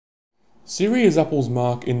Siri is Apple's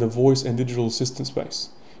mark in the voice and digital assistant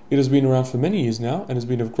space. It has been around for many years now and has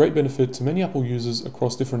been of great benefit to many Apple users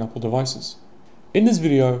across different Apple devices. In this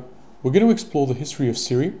video, we're going to explore the history of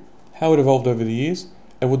Siri, how it evolved over the years,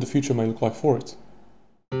 and what the future may look like for it.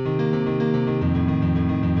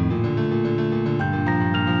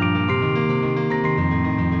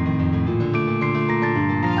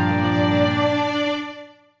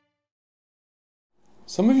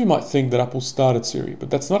 Some of you might think that Apple started Siri, but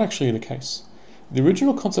that's not actually the case. The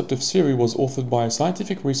original concept of Siri was authored by a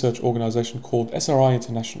scientific research organization called SRI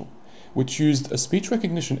International, which used a speech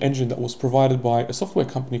recognition engine that was provided by a software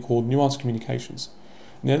company called Nuance Communications.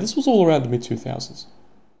 Now, this was all around the mid-2000s.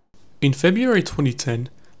 In February 2010,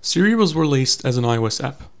 Siri was released as an iOS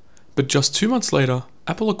app, but just 2 months later,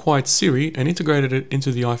 Apple acquired Siri and integrated it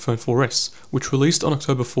into the iPhone 4S, which released on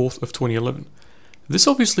October 4th of 2011. This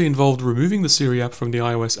obviously involved removing the Siri app from the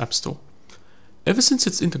iOS App Store. Ever since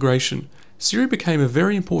its integration, Siri became a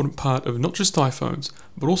very important part of not just iPhones,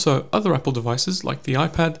 but also other Apple devices like the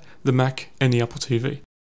iPad, the Mac, and the Apple TV.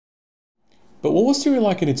 But what was Siri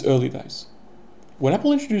like in its early days? When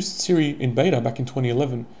Apple introduced Siri in beta back in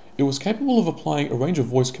 2011, it was capable of applying a range of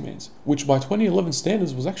voice commands, which by 2011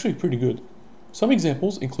 standards was actually pretty good. Some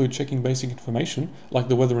examples include checking basic information like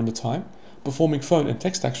the weather and the time, performing phone and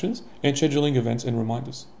text actions, and scheduling events and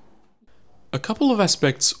reminders. A couple of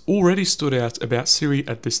aspects already stood out about Siri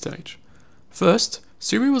at this stage. First,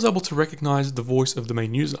 Siri was able to recognize the voice of the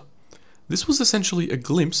main user. This was essentially a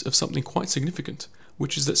glimpse of something quite significant,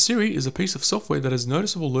 which is that Siri is a piece of software that has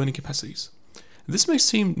noticeable learning capacities. This may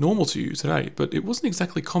seem normal to you today, but it wasn't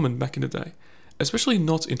exactly common back in the day, especially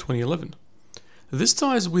not in 2011. This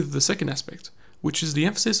ties with the second aspect, which is the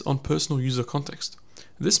emphasis on personal user context.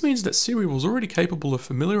 This means that Siri was already capable of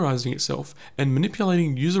familiarizing itself and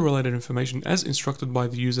manipulating user-related information as instructed by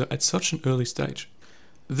the user at such an early stage.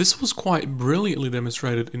 This was quite brilliantly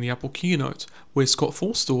demonstrated in the Apple keynote, where Scott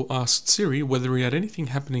Forstall asked Siri whether he had anything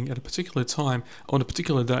happening at a particular time on a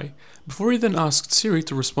particular day, before he then asked Siri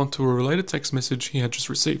to respond to a related text message he had just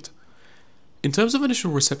received. In terms of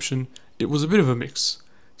initial reception, it was a bit of a mix.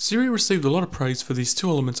 Siri received a lot of praise for these two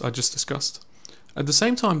elements I just discussed. At the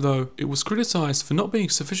same time though, it was criticized for not being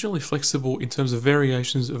sufficiently flexible in terms of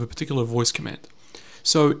variations of a particular voice command.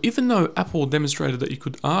 So even though Apple demonstrated that you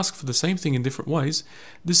could ask for the same thing in different ways,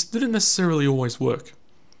 this didn't necessarily always work.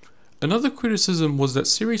 Another criticism was that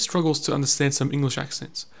Siri struggles to understand some English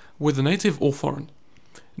accents, whether native or foreign.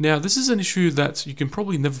 Now this is an issue that you can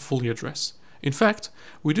probably never fully address. In fact,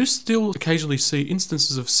 we do still occasionally see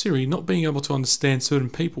instances of Siri not being able to understand certain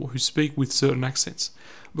people who speak with certain accents.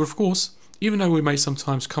 But of course, even though we may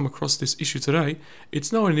sometimes come across this issue today,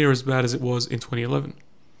 it's nowhere near as bad as it was in 2011.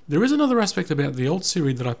 There is another aspect about the old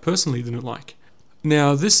Siri that I personally didn't like.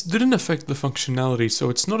 Now, this didn't affect the functionality, so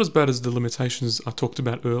it's not as bad as the limitations I talked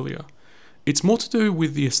about earlier. It's more to do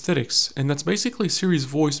with the aesthetics, and that's basically Siri's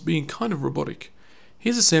voice being kind of robotic.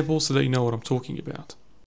 Here's a sample so that you know what I'm talking about.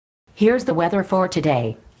 Here's the weather for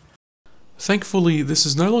today. Thankfully, this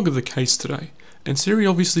is no longer the case today, and Siri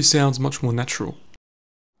obviously sounds much more natural.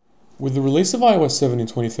 With the release of iOS 7 in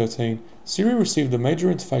 2013, Siri received a major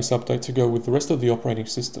interface update to go with the rest of the operating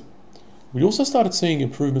system. We also started seeing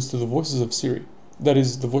improvements to the voices of Siri, that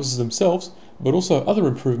is, the voices themselves, but also other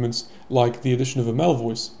improvements like the addition of a male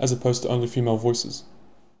voice as opposed to only female voices.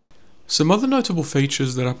 Some other notable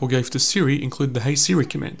features that Apple gave to Siri include the Hey Siri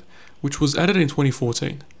command, which was added in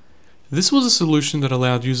 2014. This was a solution that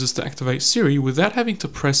allowed users to activate Siri without having to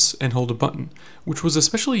press and hold a button, which was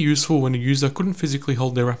especially useful when a user couldn't physically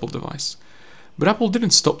hold their Apple device. But Apple didn't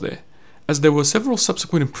stop there, as there were several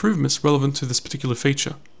subsequent improvements relevant to this particular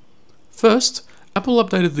feature. First, Apple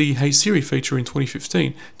updated the Hey Siri feature in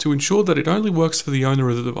 2015 to ensure that it only works for the owner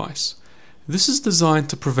of the device. This is designed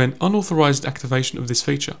to prevent unauthorized activation of this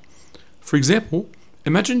feature. For example,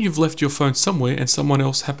 imagine you've left your phone somewhere and someone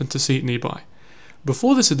else happened to see it nearby.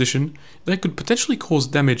 Before this addition, they could potentially cause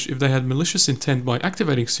damage if they had malicious intent by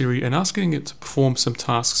activating Siri and asking it to perform some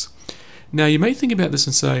tasks. Now you may think about this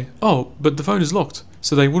and say, oh, but the phone is locked,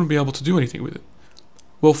 so they wouldn't be able to do anything with it.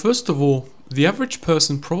 Well, first of all, the average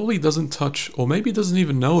person probably doesn't touch or maybe doesn't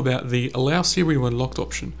even know about the Allow Siri when locked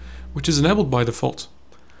option, which is enabled by default.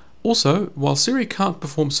 Also, while Siri can't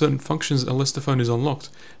perform certain functions unless the phone is unlocked,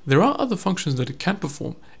 there are other functions that it can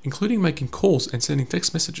perform, including making calls and sending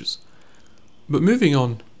text messages. But moving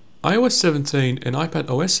on, iOS 17 and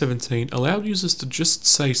iPadOS 17 allowed users to just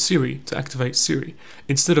say Siri to activate Siri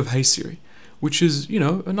instead of Hey Siri, which is,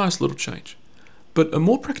 a nice little change. But a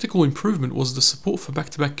more practical improvement was the support for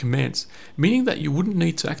back-to-back commands, meaning that you wouldn't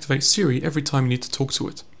need to activate Siri every time you need to talk to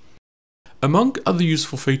it. Among other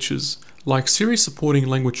useful features, like Siri supporting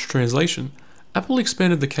language translation, Apple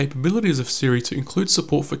expanded the capabilities of Siri to include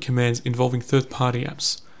support for commands involving third-party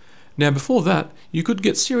apps. Now before that, you could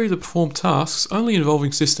get Siri to perform tasks only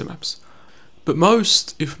involving system apps. But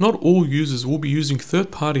most, if not all users will be using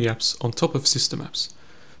third-party apps on top of system apps.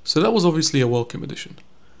 So that was obviously a welcome addition.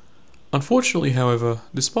 Unfortunately, however,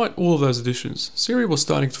 despite all of those additions, Siri was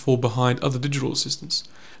starting to fall behind other digital assistants,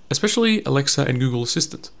 especially Alexa and Google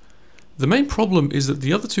Assistant. The main problem is that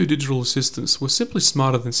the other two digital assistants were simply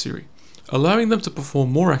smarter than Siri, allowing them to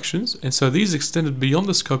perform more actions, and so these extended beyond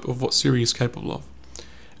the scope of what Siri is capable of.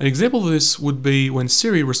 An example of this would be when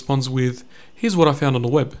Siri responds with, "Here's what I found on the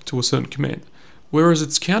web," to a certain command, whereas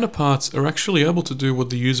its counterparts are actually able to do what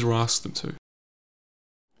the user asks them to.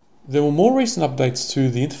 There were more recent updates to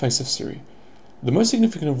the interface of Siri, the most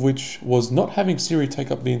significant of which was not having Siri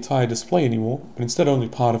take up the entire display anymore, but instead only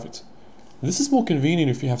part of it. This is more convenient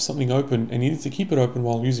if you have something open and you need to keep it open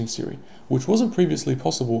while using Siri, which wasn't previously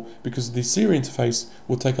possible because the Siri interface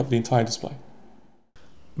would take up the entire display.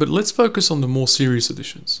 But let's focus on the more serious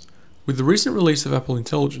additions. With the recent release of Apple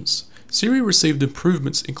Intelligence, Siri received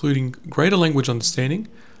improvements including greater language understanding,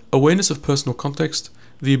 awareness of personal context,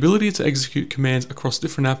 the ability to execute commands across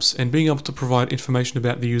different apps, and being able to provide information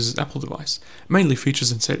about the user's Apple device, mainly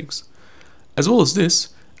features and settings. As well as this,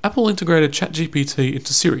 Apple integrated ChatGPT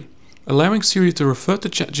into Siri, allowing Siri to refer to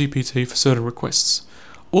ChatGPT for certain requests.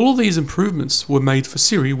 All of these improvements were made for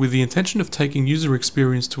Siri with the intention of taking user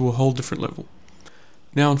experience to a whole different level.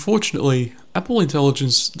 Now, unfortunately, Apple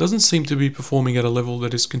Intelligence doesn't seem to be performing at a level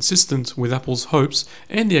that is consistent with Apple's hopes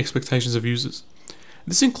and the expectations of users.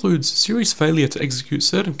 This includes Siri's failure to execute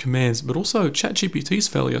certain commands, but also ChatGPT's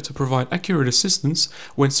failure to provide accurate assistance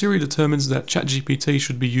when Siri determines that ChatGPT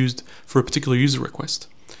should be used for a particular user request.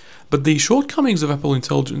 But the shortcomings of Apple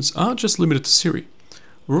Intelligence aren't just limited to Siri.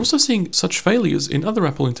 We're also seeing such failures in other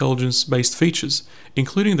Apple Intelligence-based features,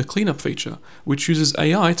 including the cleanup feature, which uses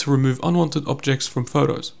AI to remove unwanted objects from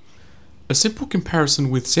photos. A simple comparison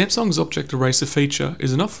with Samsung's Object Eraser feature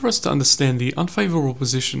is enough for us to understand the unfavorable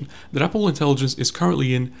position that Apple Intelligence is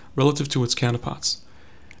currently in relative to its counterparts.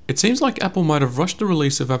 It seems like Apple might have rushed the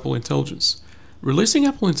release of Apple Intelligence. Releasing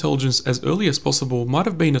Apple Intelligence as early as possible might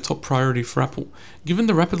have been a top priority for Apple, given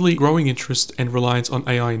the rapidly growing interest and reliance on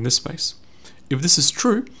AI in this space. If this is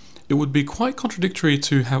true, it would be quite contradictory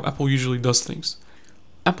to how Apple usually does things.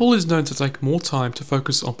 Apple is known to take more time to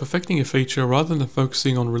focus on perfecting a feature rather than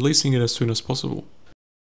focusing on releasing it as soon as possible.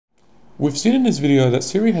 We've seen in this video that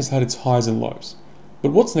Siri has had its highs and lows,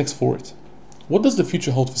 but what's next for it? What does the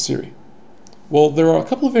future hold for Siri? Well, there are a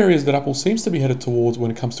couple of areas that Apple seems to be headed towards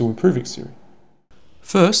when it comes to improving Siri.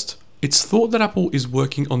 First, it's thought that Apple is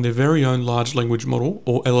working on their very own large language model,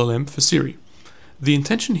 or LLM, for Siri. The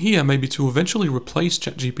intention here may be to eventually replace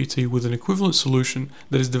ChatGPT with an equivalent solution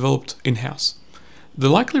that is developed in-house. The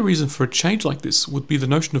likely reason for a change like this would be the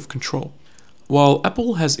notion of control. While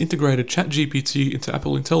Apple has integrated ChatGPT into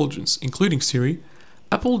Apple Intelligence, including Siri,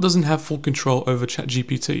 Apple doesn't have full control over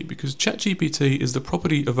ChatGPT because ChatGPT is the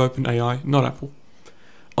property of OpenAI, not Apple.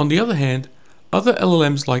 On the other hand, other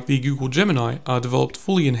LLMs like the Google Gemini are developed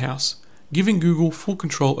fully in-house, giving Google full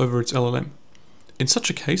control over its LLM. In such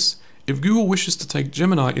a case, if Google wishes to take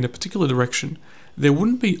Gemini in a particular direction, there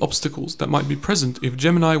wouldn't be obstacles that might be present if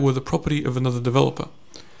Gemini were the property of another developer.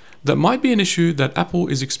 That might be an issue that Apple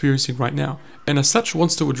is experiencing right now, and as such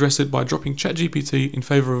wants to address it by dropping ChatGPT in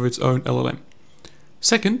favor of its own LLM.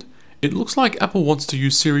 Second, it looks like Apple wants to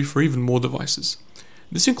use Siri for even more devices.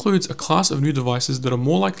 This includes a class of new devices that are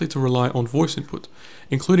more likely to rely on voice input,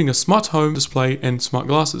 including a smart home display and smart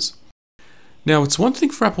glasses. Now, it's one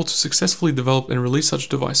thing for Apple to successfully develop and release such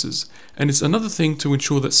devices, and it's another thing to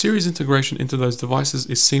ensure that Siri's integration into those devices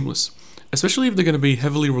is seamless, especially if they're going to be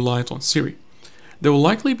heavily reliant on Siri. There will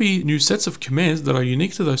likely be new sets of commands that are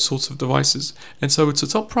unique to those sorts of devices, and so it's a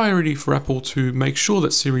top priority for Apple to make sure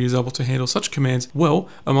that Siri is able to handle such commands well,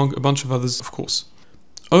 among a bunch of others, of course.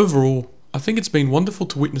 Overall, I think it's been wonderful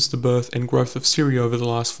to witness the birth and growth of Siri over the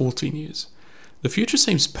last 14 years. The future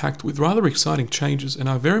seems packed with rather exciting changes, and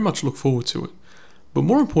I very much look forward to it. But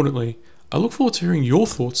more importantly, I look forward to hearing your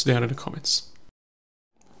thoughts down in the comments.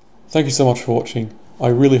 Thank you so much for watching. I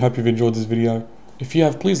really hope you've enjoyed this video. If you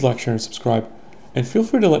have, please like, share and subscribe. And feel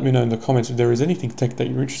free to let me know in the comments if there is anything tech that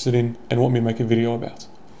you're interested in and want me to make a video about.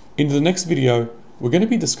 In the next video, we're going to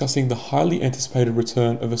be discussing the highly anticipated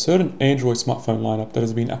return of a certain Android smartphone lineup that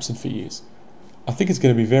has been absent for years. I think it's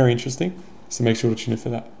going to be very interesting, so make sure to tune in for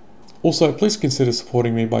that. Also, please consider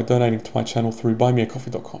supporting me by donating to my channel through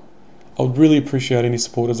buymeacoffee.com. I would really appreciate any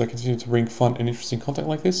support as I continue to bring fun and interesting content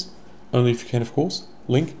like this, only if you can, of course.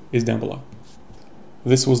 Link is down below.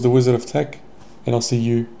 This was the Wizard of Tech, and I'll see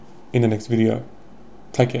you in the next video.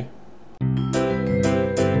 Take care.